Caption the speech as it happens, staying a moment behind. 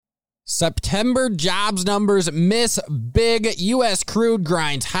September jobs numbers miss big, U.S. crude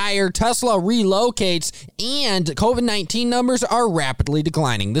grinds higher, Tesla relocates, and COVID-19 numbers are rapidly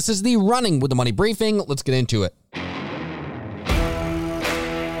declining. This is the Running with the Money briefing. Let's get into it.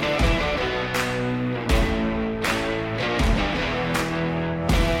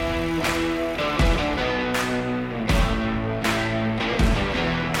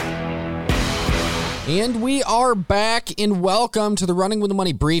 And we are back, and welcome to the Running with the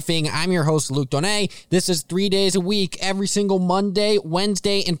Money briefing. I'm your host, Luke Donay. This is 3 days a week. Every single Monday,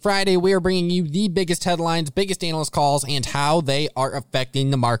 Wednesday, and Friday, we are bringing you the biggest headlines, biggest analyst calls, and how they are affecting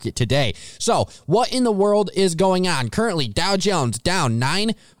the market today. So, what in the world is going on? Currently, Dow Jones down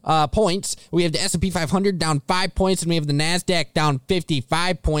 9 points. We have the S&P 500 down 5 points, and we have the NASDAQ down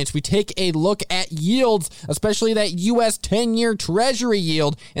 55 points. We take a look at yields, especially that U.S. 10-year Treasury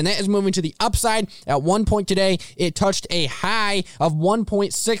yield, and that is moving to the upside. At one point today, it touched a high of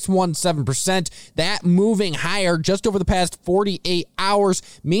 1.617%. That moving higher just over the past 48 hours.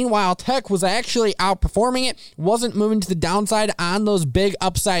 Meanwhile, tech was actually outperforming it, wasn't moving to the downside on those big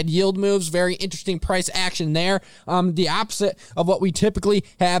upside yield moves. Very interesting price action there. The opposite of what we typically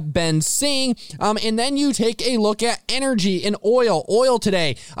have been seeing. And then you take a look at energy and oil. Oil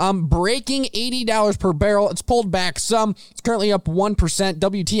today, breaking $80 per barrel. It's pulled back some. It's currently up 1%.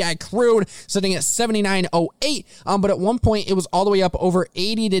 WTI crude sitting at 79.08, but at one point it was all the way up over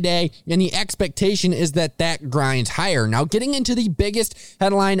 80 today, and the expectation is that that grinds higher. Now, getting into the biggest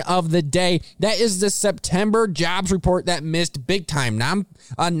headline of the day, that is the September jobs report that missed big time.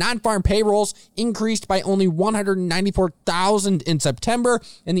 Non-farm payrolls increased by only 194,000 in September,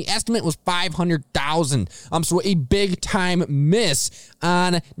 and the estimate was 500,000. So a big time miss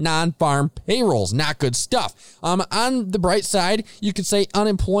on non-farm payrolls. Not good stuff. On the bright side, you could say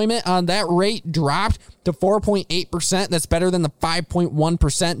unemployment on that rate dropped to 4.8%. That's better than the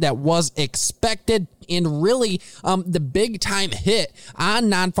 5.1% that was expected. And really, the big time hit on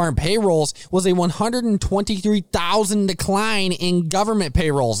non-farm payrolls was a 123,000 decline in government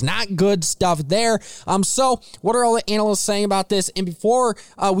payrolls. Not good stuff there. So what are all the analysts saying about this? And before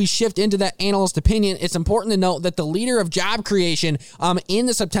we shift into that analyst opinion, it's important to note that the leader of job creation in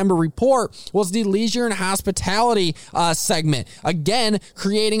the September report was the leisure and hospitality segment. Again,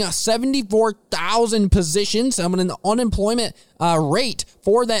 creating 74,000 positions. And the unemployment rate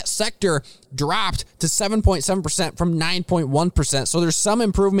for that sector dropped to 7.7% from 9.1%. So there's some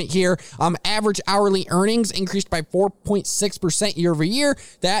improvement here. Average hourly earnings increased by 4.6% year over year.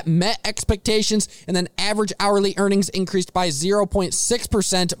 That met expectations. And then average hourly earnings increased by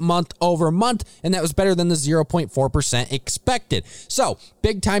 0.6% month over month. And that was better than the 0.4% expected. So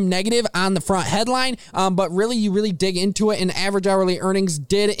big time negative on the front headline. But really, you really dig into it, and average hourly earnings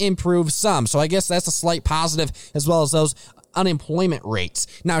did improve some. So I guess that's a slight positive, as well as those unemployment rates.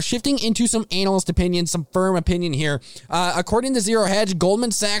 Now, shifting into some analyst opinion, some firm opinion here. According to Zero Hedge,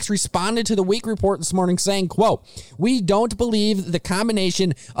 Goldman Sachs responded to the week report this morning saying, quote, "We don't believe the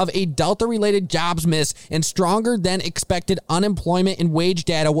combination of a Delta-related jobs miss and stronger than expected unemployment and wage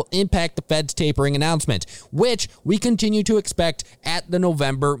data will impact the Fed's tapering announcement, which we continue to expect at the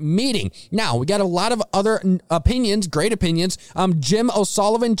November meeting." Now, we got a lot of other opinions, great opinions. Jim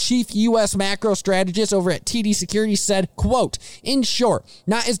O'Sullivan, chief U.S. macro strategist over at TD Securities, said, quote, "In short,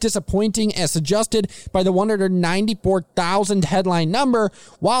 not as disappointing as suggested by the 194,000 headline number.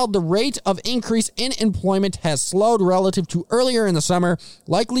 While the rate of increase in employment has slowed relative to earlier in the summer,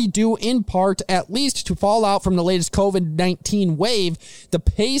 likely due in part at least to fallout from the latest COVID-19 wave, the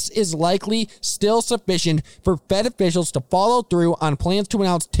pace is likely still sufficient for Fed officials to follow through on plans to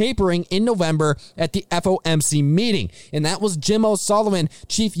announce tapering in November at the FOMC meeting." And that was Jim O'Sullivan,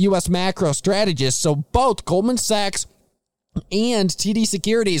 chief U.S. macro strategist. So both Goldman Sachs and TD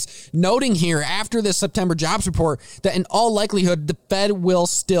Securities noting here after the September jobs report that in all likelihood the Fed will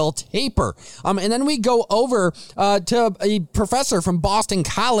still taper. And then we go over to a professor from Boston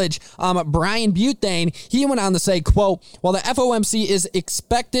College, Brian Butane. He went on to say, quote, "While the FOMC is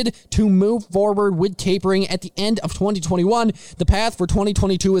expected to move forward with tapering at the end of 2021, the path for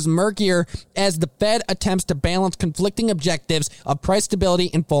 2022 is murkier as the Fed attempts to balance conflicting objectives of price stability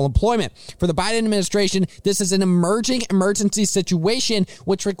and full employment. For the Biden administration, this is an emergency situation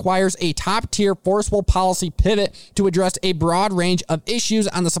which requires a top-tier forceful policy pivot to address a broad range of issues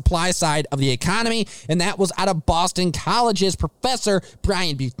on the supply side of the economy." And that was out of Boston College's professor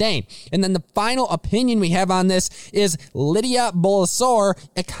Brian Butane. And then the final opinion we have on this is Lydia Bolesor,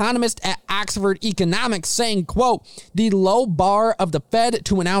 economist at Oxford Economics, saying, quote, "The low bar of the Fed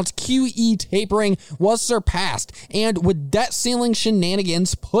to announce QE tapering was surpassed, and with debt ceiling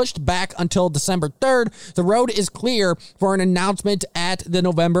shenanigans pushed back until December 3rd, the road is clear for for an announcement at the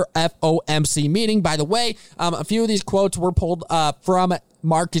November FOMC meeting. By the way, a few of these quotes were pulled from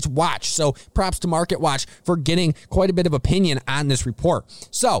Market Watch. So props to Market Watch for getting quite a bit of opinion on this report.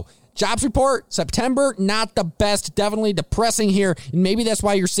 So jobs report, September, not the best, definitely depressing here. And maybe that's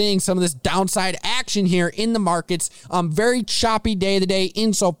why you're seeing some of this downside action here in the markets. Very choppy day to day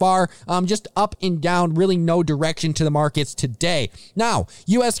insofar, just up and down, really no direction to the markets today. Now,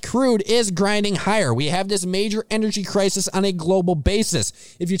 U.S. crude is grinding higher. We have this major energy crisis on a global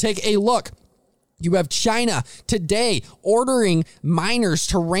basis. If you take a look, you have China today ordering miners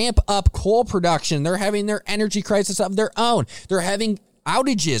to ramp up coal production. They're having their energy crisis of their own. They're having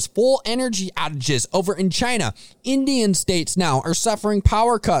outages, full energy outages over in China. Indian states now are suffering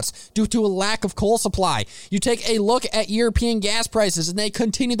power cuts due to a lack of coal supply. You take a look at European gas prices and they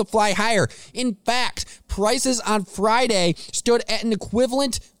continue to fly higher. In fact, prices on Friday stood at an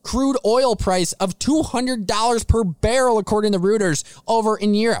equivalent crude oil price of $200 per barrel, according to Reuters, over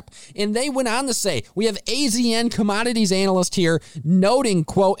in Europe. And they went on to say, we have AZN commodities analyst here noting,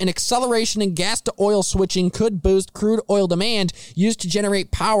 quote, an acceleration in gas to oil switching could boost crude oil demand used to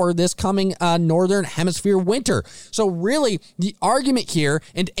generate power this coming northern hemisphere winter. So really, the argument here,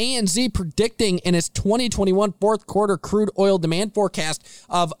 and ANZ predicting in its 2021 fourth quarter crude oil demand forecast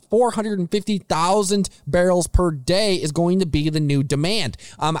of 450,000 barrels per day is going to be the new demand.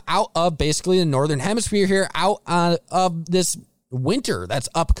 Out of basically the northern hemisphere here, out of this winter that's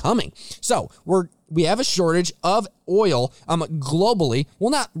upcoming. So we have a shortage of oil globally. Well,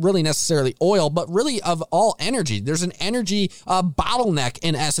 not really necessarily oil, but really of all energy. There's an energy bottleneck,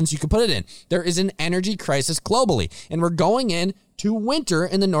 in essence, you could put it in. There is an energy crisis globally, and we're going in to winter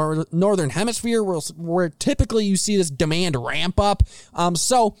in the northern hemisphere where typically you see this demand ramp up.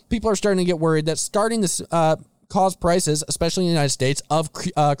 So people are starting to get worried that starting this cause prices, especially in the United States, of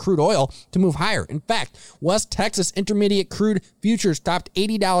crude oil to move higher. In fact, West Texas Intermediate crude futures topped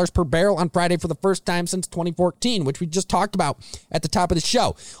 $80 per barrel on Friday for the first time since 2014, which we just talked about at the top of the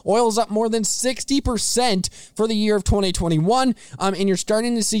show. Oil is up more than 60% for the year of 2021, and you're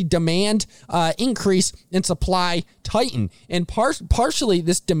starting to see demand increase and supply tighten. And partially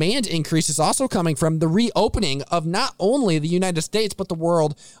this demand increase is also coming from the reopening of not only the United States, but the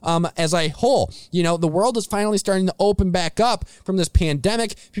world as a whole. You know, the world is finally starting to open back up from this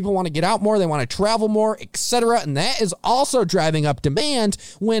pandemic. People want to get out more, they want to travel more, etc. And that is also driving up demand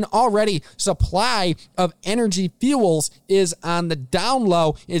when already supply of energy fuels is on the down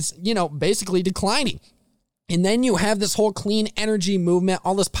low, is, basically declining. And then you have this whole clean energy movement,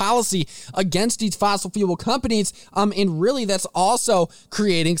 all this policy against these fossil fuel companies. And really that's also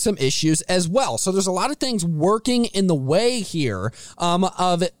creating some issues as well. So there's a lot of things working in the way here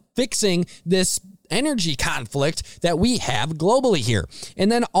of fixing this energy conflict that we have globally here.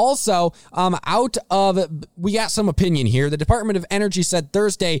 And then also we got some opinion here. The Department of Energy said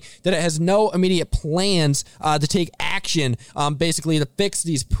Thursday that it has no immediate plans to take action basically to fix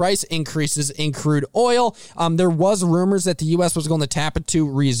these price increases in crude oil. There was rumors that the U.S. was going to tap into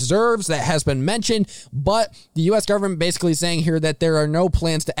reserves. That has been mentioned, but the U.S. government basically saying here that there are no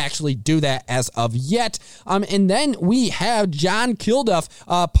plans to actually do that as of yet. And then we have John Kilduff,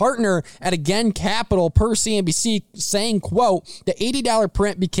 partner at Again Capital, per CNBC, saying, quote, the $80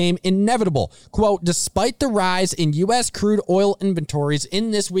 print became inevitable. Quote, despite the rise in U.S. crude oil inventories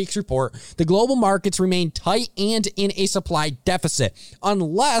in this week's report, the global markets remain tight and in a supply deficit.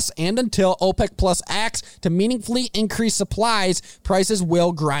 Unless and until OPEC Plus acts to meaningfully increase supplies, prices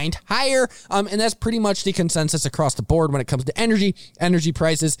will grind higher. And that's pretty much the consensus across the board when it comes to energy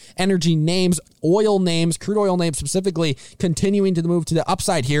prices, energy names, oil names, crude oil names specifically, continuing to move to the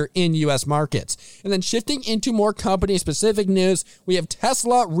upside here in U.S. markets. And then shifting into more company-specific news, we have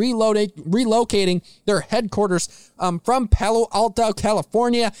Tesla relocating their headquarters from Palo Alto,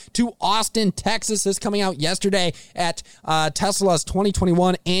 California to Austin, Texas. This is coming out yesterday at Tesla's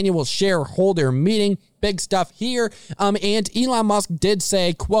 2021 annual shareholder meeting. Big stuff here. And Elon Musk did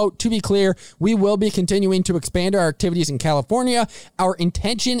say, quote, to be clear, we will be continuing to expand our activities in California. Our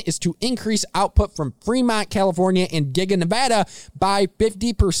intention is to increase output from Fremont, California and Giga, Nevada by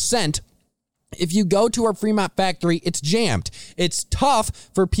 50%. If you go to our Fremont factory, it's jammed. It's tough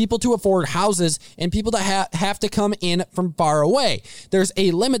for people to afford houses and people that have to come in from far away. There's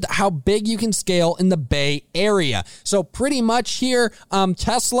a limit to how big you can scale in the Bay Area. So pretty much here,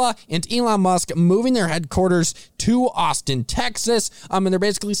 Tesla and Elon Musk moving their headquarters to Austin, Texas. And they're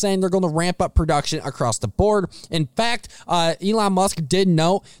basically saying they're going to ramp up production across the board. In fact, Elon Musk did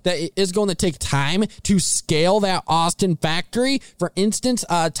note that it is going to take time to scale that Austin factory. For instance,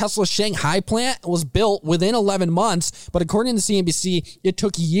 Tesla's Shanghai plant plant was built within 11 months, but according to CNBC, it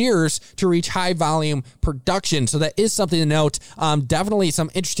took years to reach high volume production. So that is something to note. Definitely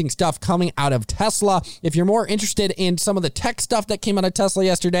some interesting stuff coming out of Tesla. If you're more interested in some of the tech stuff that came out of Tesla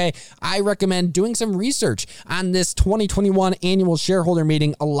yesterday, I recommend doing some research on this 2021 annual shareholder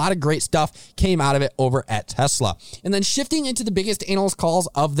meeting. A lot of great stuff came out of it over at Tesla. And then shifting into the biggest analyst calls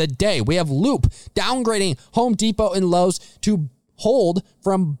of the day, we have Loop downgrading Home Depot and Lowe's to hold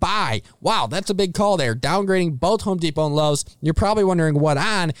from buy. Wow, that's a big call there. Downgrading both Home Depot and Lowe's. You're probably wondering what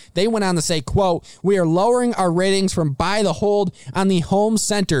on. They went on to say, quote, "We are lowering our ratings from buy to hold on the home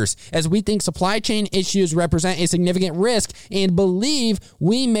centers as we think supply chain issues represent a significant risk and believe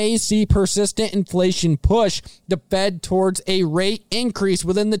we may see persistent inflation push the Fed towards a rate increase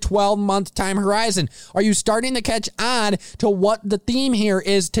within the 12-month time horizon." Are you starting to catch on to what the theme here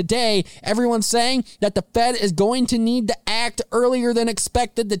is today? Everyone's saying that the Fed is going to need to act earlier than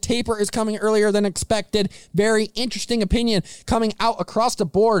expected. The taper is coming earlier than expected. Very interesting opinion coming out across the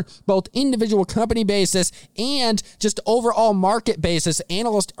board, both individual company basis and just overall market basis.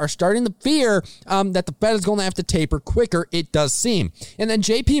 Analysts are starting to fear that the Fed is going to have to taper quicker, it does seem. And then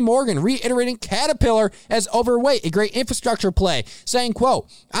JP Morgan reiterating Caterpillar as overweight, a great infrastructure play, saying, quote,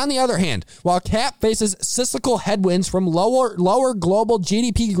 "On the other hand, while CAP faces cyclical headwinds from lower global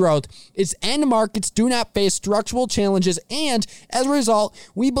GDP growth, its end markets do not face structural challenges, and as a result,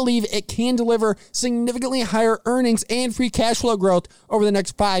 we believe it can deliver significantly higher earnings and free cash flow growth over the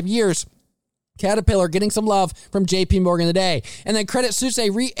next 5 years." Caterpillar getting some love from JP Morgan today. And then Credit Suisse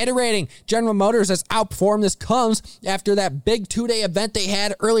reiterating General Motors has outperformed. This comes after that big 2-day event they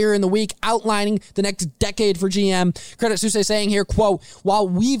had earlier in the week outlining the next decade for GM. Credit Suisse saying here, quote, "While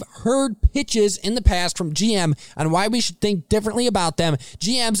we've heard pitches in the past from GM on why we should think differently about them,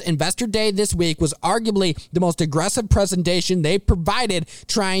 GM's Investor Day this week was arguably the most aggressive presentation they provided,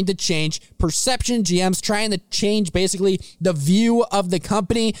 trying to change perception." GM's trying to change basically the view of the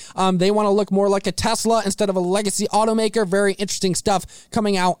company. They want to look more like a Tesla instead of a legacy automaker. Very interesting stuff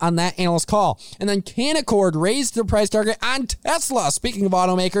coming out on that analyst call. And then Canaccord raised their price target on Tesla, speaking of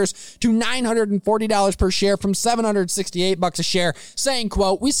automakers, to $940 per share from $768 a share, saying,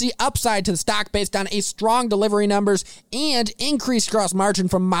 quote, "We see upside to the stock based on a strong delivery numbers and increased gross margin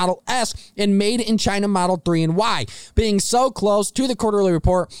from Model S and made in China Model 3 and Y. Being so close to the quarterly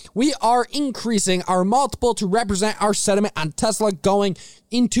report, we are increasing our multiple to represent our sentiment on Tesla going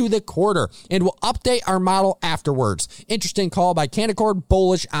into the quarter, and we'll update our model afterwards." Interesting call by Canaccord,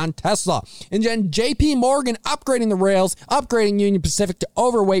 bullish on Tesla. And then JP Morgan upgrading the rails, upgrading Union Pacific to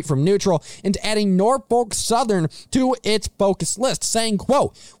overweight from neutral, and adding Norfolk Southern to its focus list, saying,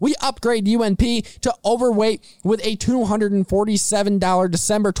 quote, "We upgrade UNP to overweight with a $247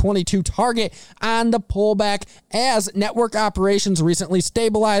 December 22 target on the pullback as network operations recently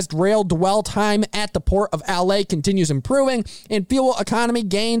stabilized. Rail dwell time at the port of LA continues improving, and fuel economy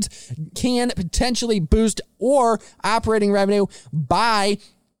gains can potentially boost or operating revenue by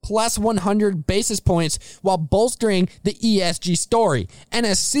plus 100 basis points while bolstering the ESG story.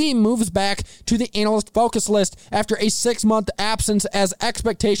 NSC moves back to the analyst focus list after a 6-month absence as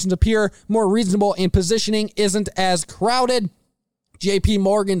expectations appear more reasonable and positioning isn't as crowded. JP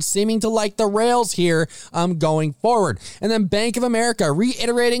Morgan seeming to like the rails here going forward. And then Bank of America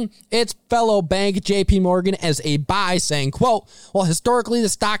reiterating its fellow bank JP Morgan as a buy, saying, quote, "While historically the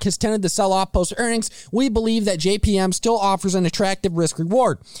stock has tended to sell off post-earnings, we believe that JPM still offers an attractive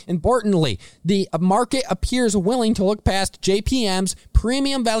risk-reward. Importantly, the market appears willing to look past JPM's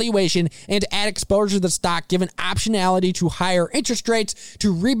premium valuation and add exposure to the stock given optionality to higher interest rates,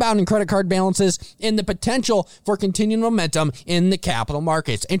 to rebounding credit card balances, and the potential for continued momentum in the capital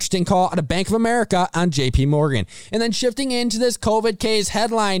markets." Interesting call out of Bank of America on JP Morgan. And then shifting into this COVID case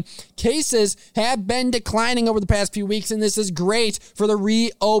headline, cases have been declining over the past few weeks, and this is great for the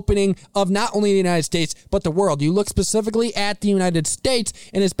reopening of not only the United States, but the world. You look specifically at the United States,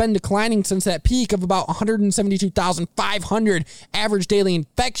 and it's been declining since that peak of about 172,500 average daily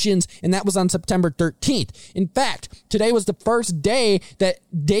infections, and that was on September 13th. In fact, today was the first day that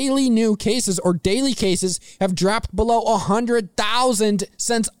daily new cases or daily cases have dropped below 100,000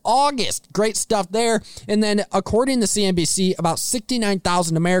 since August. Great stuff there. And then according to CNBC, about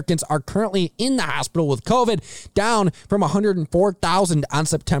 69,000 Americans are currently in the hospital with COVID, down from 104,000 on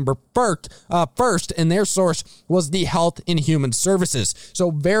September 1st, and their source was the Health and Human Services. So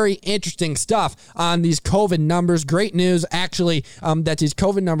very interesting stuff on these COVID numbers. Great news, actually, that these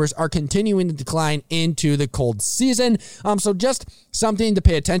COVID numbers are continuing to decline into the cold season. So just something to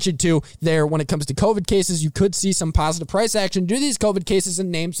pay attention to there when it comes to COVID cases. You could see some positive price action due to these COVID cases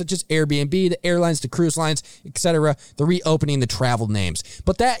in names such as Airbnb, the airlines, the cruise lines, etc., the reopening, the travel names.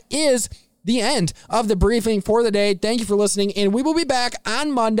 But that is the end of the briefing for the day. Thank you for listening, and we will be back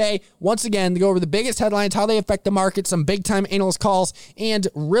on Monday once again to go over the biggest headlines, how they affect the market, some big-time analyst calls, and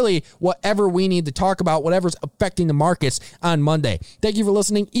really whatever we need to talk about, whatever's affecting the markets on Monday. Thank you for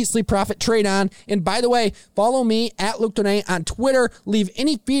listening. Eat, Sleep, Profit, Trade On. And by the way, follow me at Luke Donay on Twitter. Leave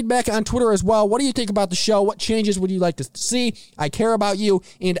any feedback on Twitter as well. What do you think about the show? What changes would you like to see? I care about you,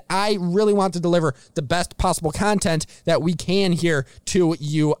 and I really want to deliver the best possible content that we can here to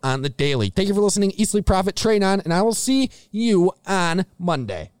you on the daily. Thank you for listening. Eat, Sleep, Profit, Trade On, and I will see you on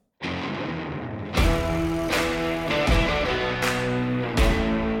Monday.